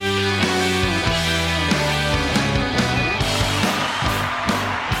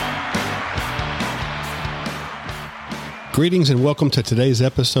Greetings and welcome to today's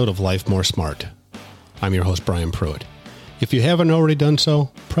episode of Life More Smart. I'm your host, Brian Pruitt. If you haven't already done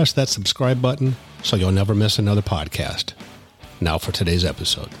so, press that subscribe button so you'll never miss another podcast. Now for today's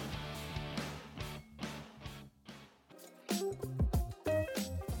episode.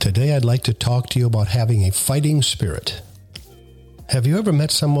 Today I'd like to talk to you about having a fighting spirit. Have you ever met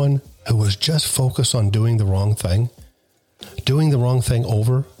someone who was just focused on doing the wrong thing? Doing the wrong thing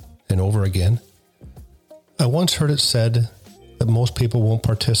over and over again? I once heard it said that most people won't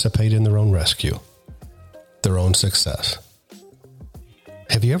participate in their own rescue, their own success.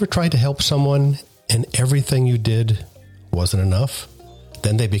 Have you ever tried to help someone and everything you did wasn't enough?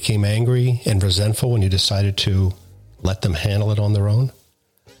 Then they became angry and resentful when you decided to let them handle it on their own?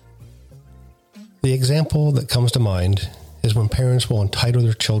 The example that comes to mind is when parents will entitle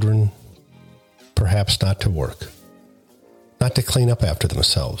their children perhaps not to work, not to clean up after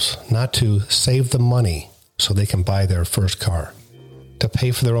themselves, not to save the money so they can buy their first car, to pay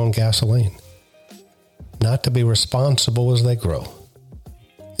for their own gasoline, not to be responsible as they grow.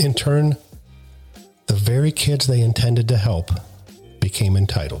 In turn, the very kids they intended to help became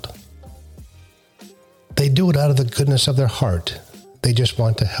entitled. They do it out of the goodness of their heart. They just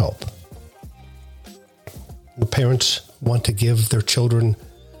want to help. The parents want to give their children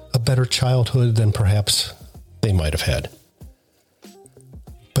a better childhood than perhaps they might have had.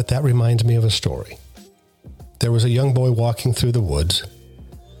 But that reminds me of a story. There was a young boy walking through the woods.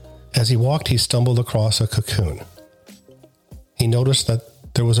 As he walked, he stumbled across a cocoon. He noticed that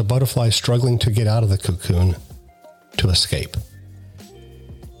there was a butterfly struggling to get out of the cocoon to escape.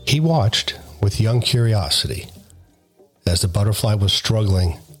 He watched with young curiosity as the butterfly was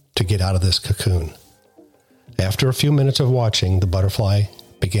struggling to get out of this cocoon. After a few minutes of watching, the butterfly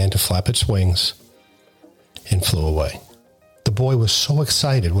began to flap its wings and flew away. The boy was so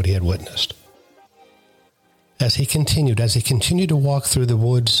excited what he had witnessed. As he continued to walk through the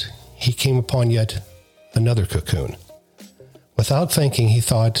woods, he came upon yet another cocoon. Without thinking, he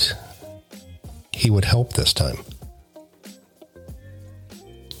thought he would help this time.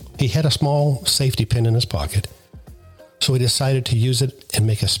 He had a small safety pin in his pocket, so he decided to use it and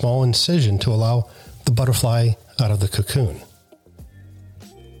make a small incision to allow the butterfly out of the cocoon.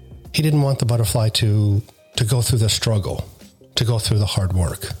 He didn't want the butterfly to go through the struggle, to go through the hard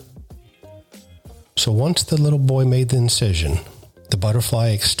work. So once the little boy made the incision, the butterfly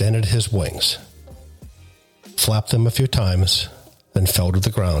extended his wings, flapped them a few times, then fell to the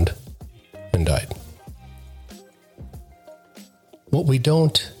ground and died. What we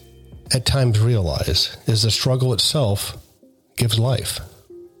don't at times realize is the struggle itself gives life.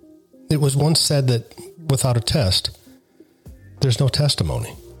 It was once said that without a test, there's no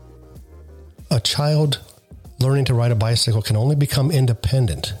testimony. A child learning to ride a bicycle can only become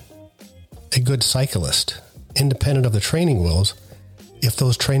independent, a good cyclist, independent of the training wheels, if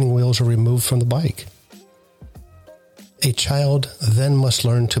those training wheels are removed from the bike. A child then must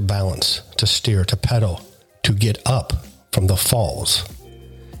learn to balance, to steer, to pedal, to get up from the falls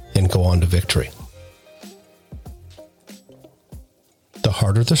and go on to victory. The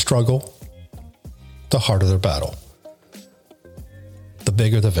harder the struggle, the harder the battle, the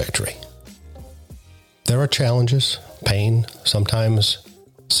bigger the victory. There are challenges, pain, sometimes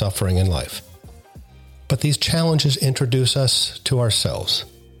suffering in life. But these challenges introduce us to ourselves,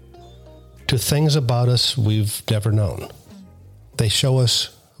 to things about us we've never known. They show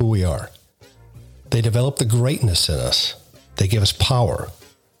us who we are. They develop the greatness in us. They give us power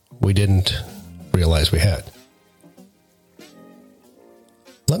we didn't realize we had.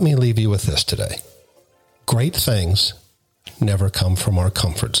 Let me leave you with this today. Great things never come from our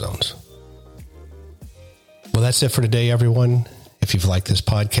comfort zones. Well, that's it for today, everyone. If you've liked this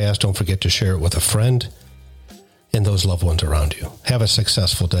podcast, don't forget to share it with a friend and those loved ones around you. Have a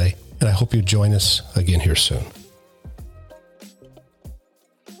successful day, and I hope you join us again here soon.